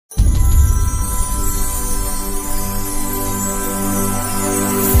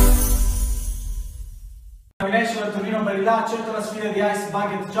nomination al Torino Barilla, accetto la sfida di Ice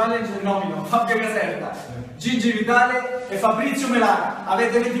Bucket Challenge e nomino Fabio Caserta, Gigi Vitale e Fabrizio Melana.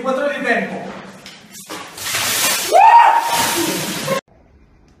 Avete 24 ore di tempo.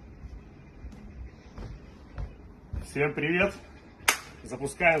 Всем привет!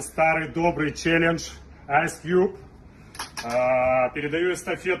 Запускаем старый добрый челлендж Ice Cube. Передаю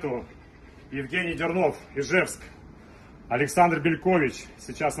эстафету Евгений Дернов, Ижевск, Александр Белькович,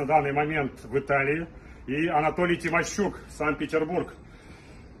 сейчас на данный момент в Италии, и Анатолий Тимощук, Санкт-Петербург.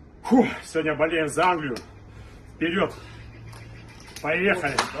 Сегодня болеем за Англию. Вперед!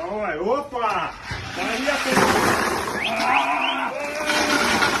 Поехали! Давай! Опа! Поехали!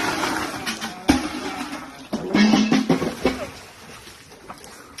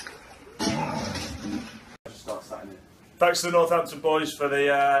 Thanks to the Northampton boys for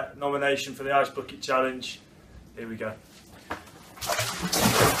the nomination for the Ice Bucket Challenge. Here we go.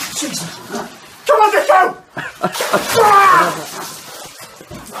 Come on, Nico!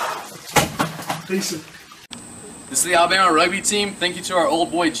 Decent. This is the Alabama rugby team. Thank you to our old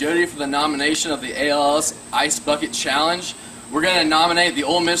boy Jody for the nomination of the ALS Ice Bucket Challenge. We're going to nominate the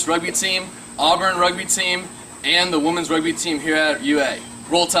Ole Miss rugby team, Auburn rugby team, and the women's rugby team here at UA.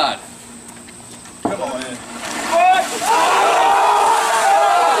 Roll Tide. Come on, man.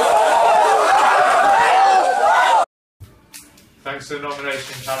 Thanks to the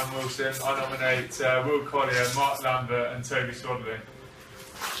nomination, Callum Wilson. I nominate Will Collier, Mark Lambert and Toby Swadley.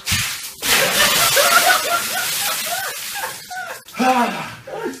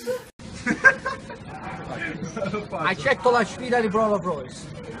 Accetto la sfida di Prova Prois.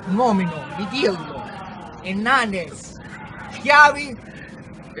 Nomino Vitillo, Hernandez, Schiavi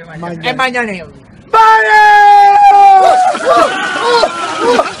e Magnanelli.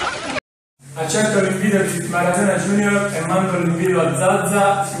 Accetto l'invito di Maratona Junior e mando l'invito a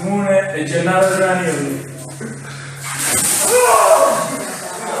Zazza, Simone e Gennaro Giovanni.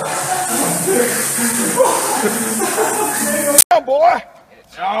 Down, boy!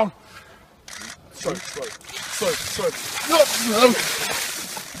 Down! Slow.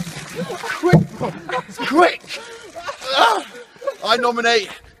 Quick! I nominate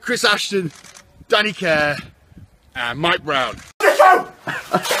Chris Ashton, Danny Kerr, and Mike Brown.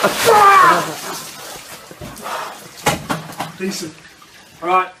 Decent.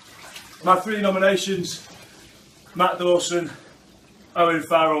 Alright, my three nominations: Matt Dawson, Owen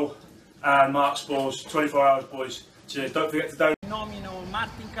Farrell, and Mark Spores. 24 hours, boys. Cheers. Don't forget to donate. Nomino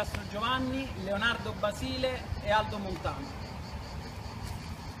Martin Castrogiovanni, Leonardo Basile e Aldo Montano.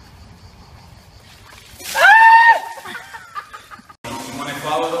 Simone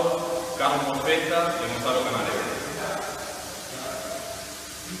Paolo, Carlo Moffetta e Gonzalo Canale.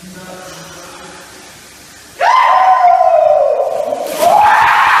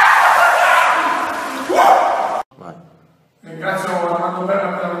 Ringrazio Armando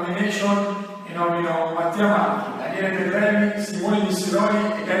Berna per la nomination e nomino Mattia Marchi, Daniele Pedrelli, Simone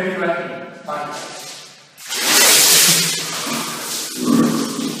Missironi e Gary Rivelli.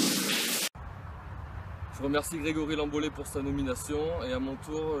 Je remercie Grégory Lambollet pour sa nomination et à mon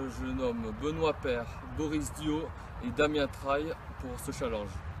tour je nomme Benoît Père, Boris Dio et Damien Traille pour ce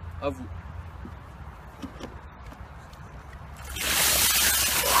challenge. À vous.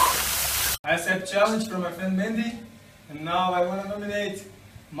 I accept challenge from my friend Mendy, and now I want to nominate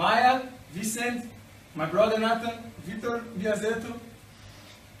Maya, Vicent, my brother Nathan, Victor Biazetto.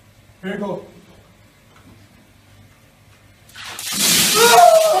 Here we go.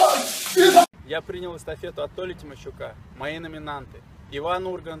 Я принял эстафету от Толи Тимощука. Мои номинанты: Иван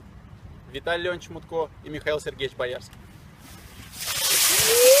Ургант, Виталий Леонидович Мутко и Михаил Сергеевич Боярский.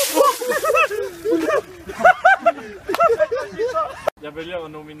 Jeg vælger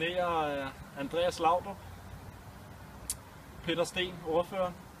at nominere Andreas Laudrup, Peter Sten,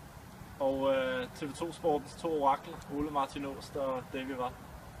 ordføreren, og TV2 Sportens to orakler, Ole Martin Åst og David Var.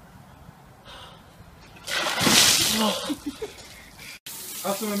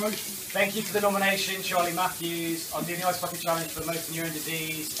 Thank you for the nomination, Charlie Matthews. I'm doing the Ice Bucket Challenge for the most near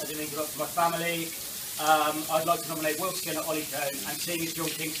disease. I didn't give up to my family. I'd like to nominate Will Skinner, Ollie Cohn, and seeing as John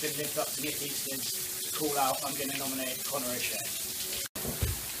Kingston lived up to Nick Easton's call out, I'm going to nominate Conor O'Shea.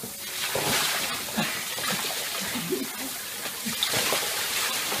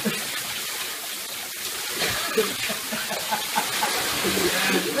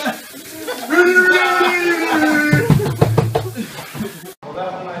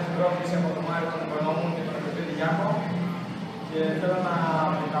 Θέλω να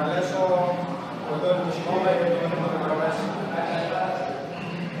καλέσω τον Τσικόβα και τον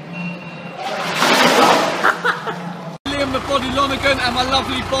Liam the Body Lonergan and my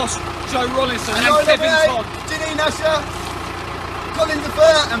lovely boss Joe Rollinson and Kevin Todd. Nasher. Pull in the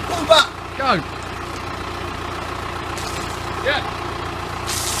fur and pull back. Go. Yeah.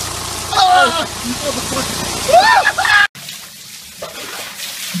 Oh!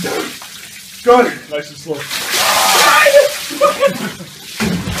 Got it. Nice and slow.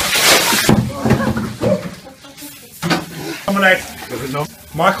 Nominate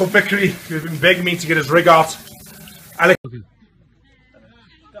Michael Vickery, who's been begging me to get his rig out. Alex.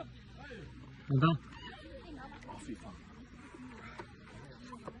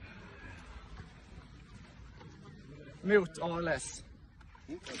 Mot ALS.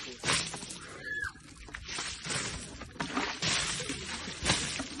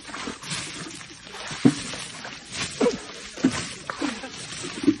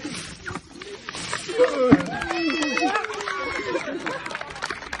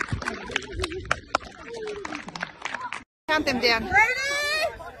 Count them down. Ready?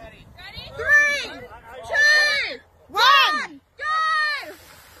 3, 2, 1, go!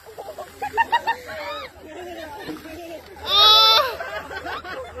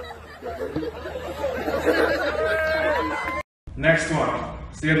 Next one.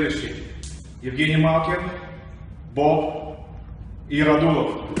 Следующий. Евгений Малкин, Боб и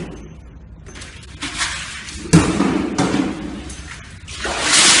Радулов.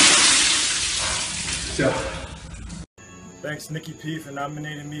 Все. Thanks Nikki P for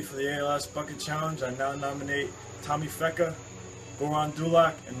nominating me for the ALS Bucket Challenge. I now nominate Tommy Fecka, Goran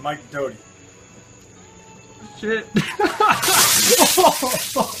Dulak, and Mike Doty. Shit.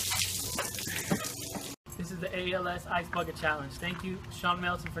 This is the ALS Ice Bucket Challenge. Thank you, Sean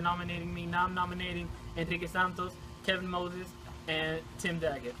Melton, for nominating me. Now I'm nominating Enrique Santos, Kevin Moses, and Tim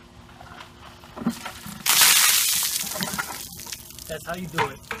Daggett. That's how you do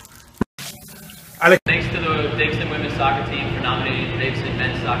it. Thanks to the Davidson women's soccer team for nominating the Davidson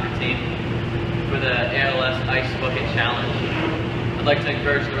men's soccer team for the ALS Ice Bucket Challenge. I'd like to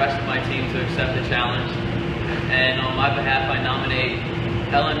encourage the rest of my team to accept the challenge. And on my behalf, I nominate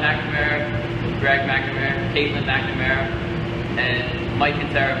Ellen McNamara, Greg McNamara, Caitlin McNamara, and Mike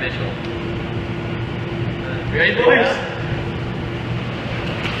and Tara Mitchell. Ready, boys?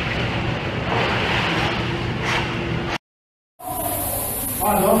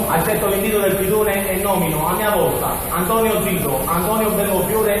 Accetto l'invito del Pidone e nomino a mia volta Antonio Zito, Antonio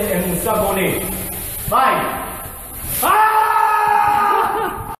Bellofiore e Musa Bonet. Vai!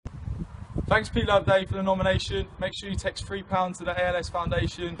 Ah! Thanks Pete Loveday for the nomination. Make sure you text £3 to the ALS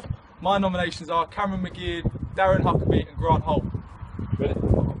Foundation. My nominations are Cameron McGeard, Darren Huckabee and Grant Holt. Ready?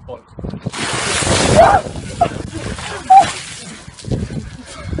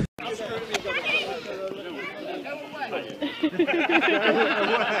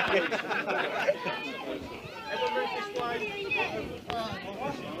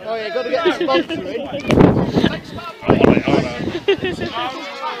 Oh yeah, got to get the sponsor in.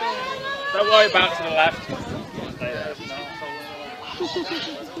 Don't worry about to the left.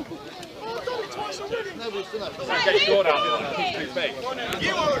 Get short out there. It's too big.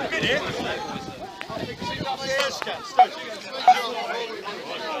 You are a minute.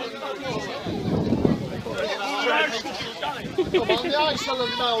 Come on, the ice on the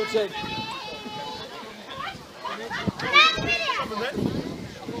mountain.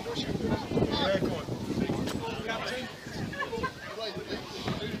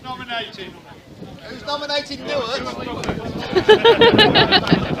 Who's nominating? Who's nominating Newark? Nominated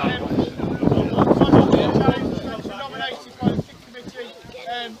by the committee.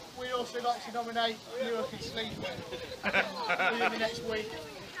 We'd also like to nominate Newark and Sleep within the next week.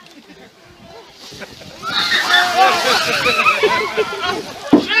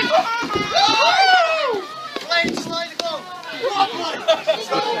 Slide, slide, go!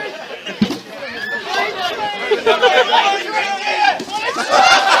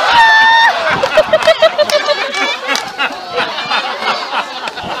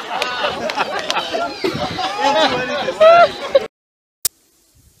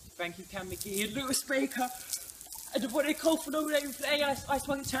 Thank you, Cam McGee, Lewis Baker, and what they call for nominating for the ALS Ice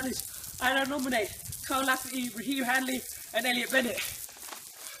Bucket Challenge. I now nominate Carl Lafferty, Raheem Hanley, and Elliot Bennett.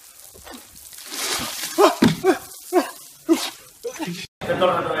 Excepto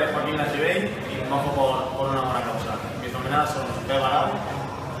el reto de Joaquín Lachivey y mojo por una buena causa. Mis nominadas son Bea Barao,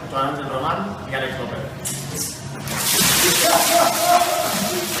 Joan Ángel Román y Alex López.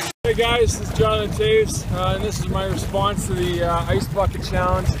 Hey guys, this is Jonathan Taves, and this is my response to the Ice Bucket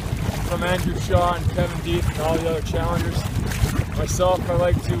Challenge from Andrew Shaw and Kevin Deeth and all the other challengers. Myself, I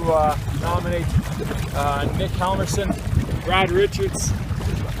like to nominate Nick Halmerson, Brad Richards,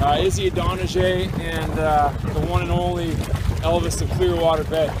 Izzy Adonijay, and the one and only Elvis of Clearwater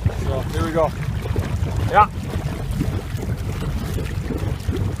Bay. So here we go. Yeah.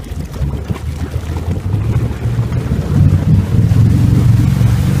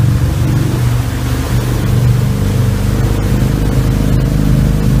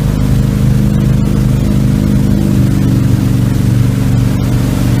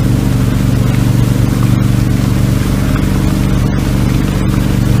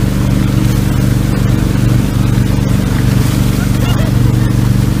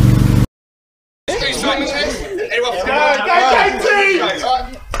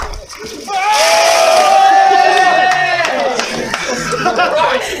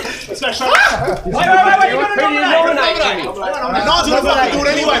 Wait, you're going to nominate? Not to fucking do it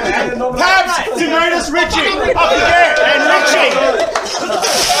anyway, man. Tabs, Demetrius, Richie, up there, and Richie.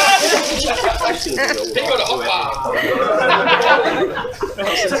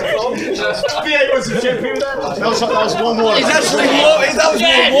 That was warm water. He's actually warm. That was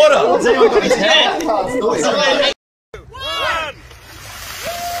warm water. Has anyone got his head?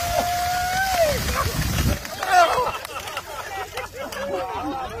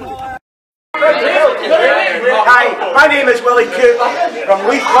 Hi, my name is Willie Cooper from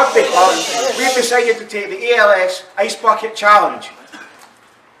Leith Rugby Club. We've decided to take the ALS Ice Bucket Challenge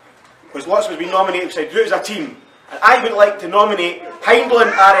because lots of us have been nominated, we said do it as a team. And I would like to nominate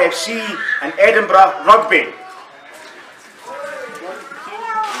Hindland RFC and Edinburgh Rugby.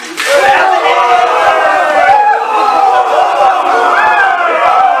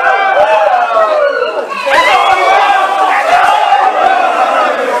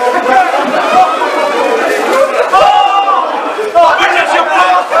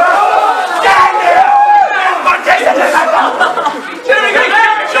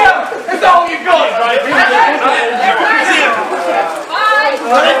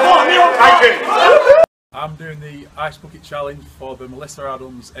 I'm doing the Ice Bucket Challenge for the Melissa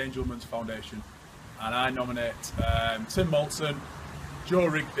Adams Angelman's Foundation, and I nominate Tim Moulton, Joe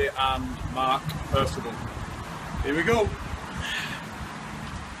Rigby and Mark Percival. Here we go.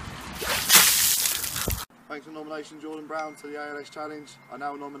 Thanks for the nomination, Jordan Brown, to the ALS Challenge. I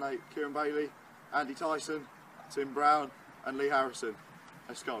now nominate Kieran Bailey, Andy Tyson, Tim Brown and Lee Harrison.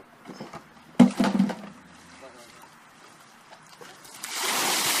 Let's go.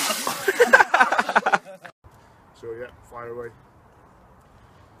 So yeah, fire away.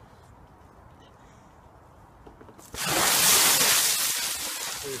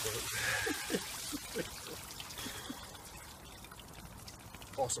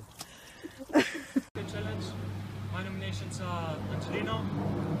 Awesome. Challenge. My nominations are Angelino,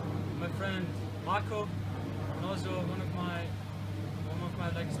 my friend Marco, and also one of my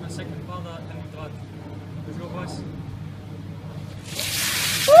like my second father, and let's go, boys.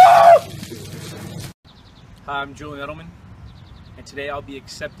 Hi, I'm Julian Edelman, and today I'll be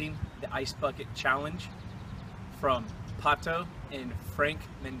accepting the Ice Bucket Challenge from Pato and Frank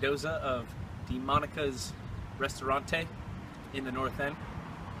Mendoza of Di Monica's Restaurante in the North End.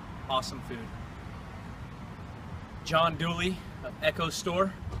 Awesome food. John Dooley of Echo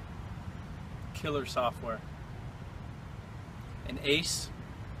Store, killer software. And Ace,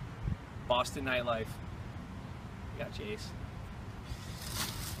 Boston Nightlife. Got you, Ace.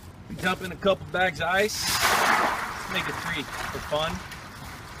 Dump in a couple bags of ice. Let's make it 3 for fun.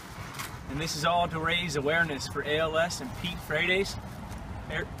 And this is all to raise awareness for ALS and Pete Fridays.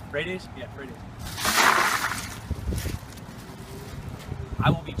 Fridays? Yeah, Fridays. I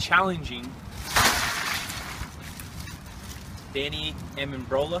will be challenging Danny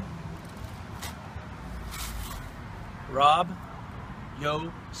Amenbrola, Rob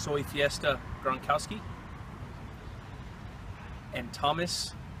Yo Soy Fiesta Gronkowski, and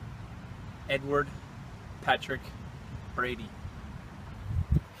Thomas Edward Patrick Brady.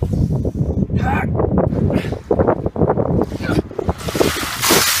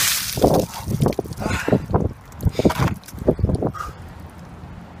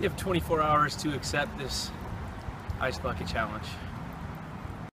 You have 24 hours to accept this Ice Bucket Challenge.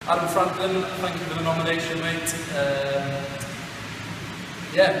 Adam Franklin, thank you for the nomination, mate.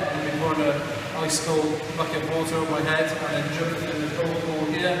 Yeah, I'm going to be pouring an ice cold bucket of water over my head and then jumping in the cold pool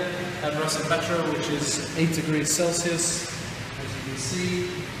here at Russell Metro, which is 8 degrees Celsius, as you can see.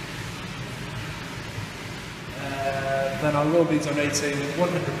 Then I will be donating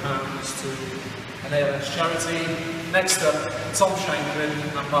 £100 to an ALS charity. Next up, Tom Shanklin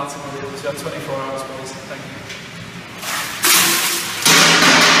and Martin Williams. You have 24 hours, boys. Thank you.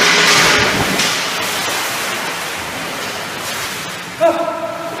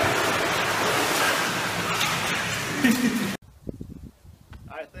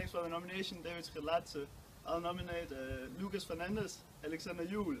 Alright, thanks for the nomination, David Schilatze. I'll nominate Lucas Fernandez, Alexander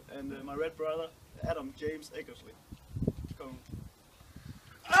Yule, and my red brother, Adam James Eckersley.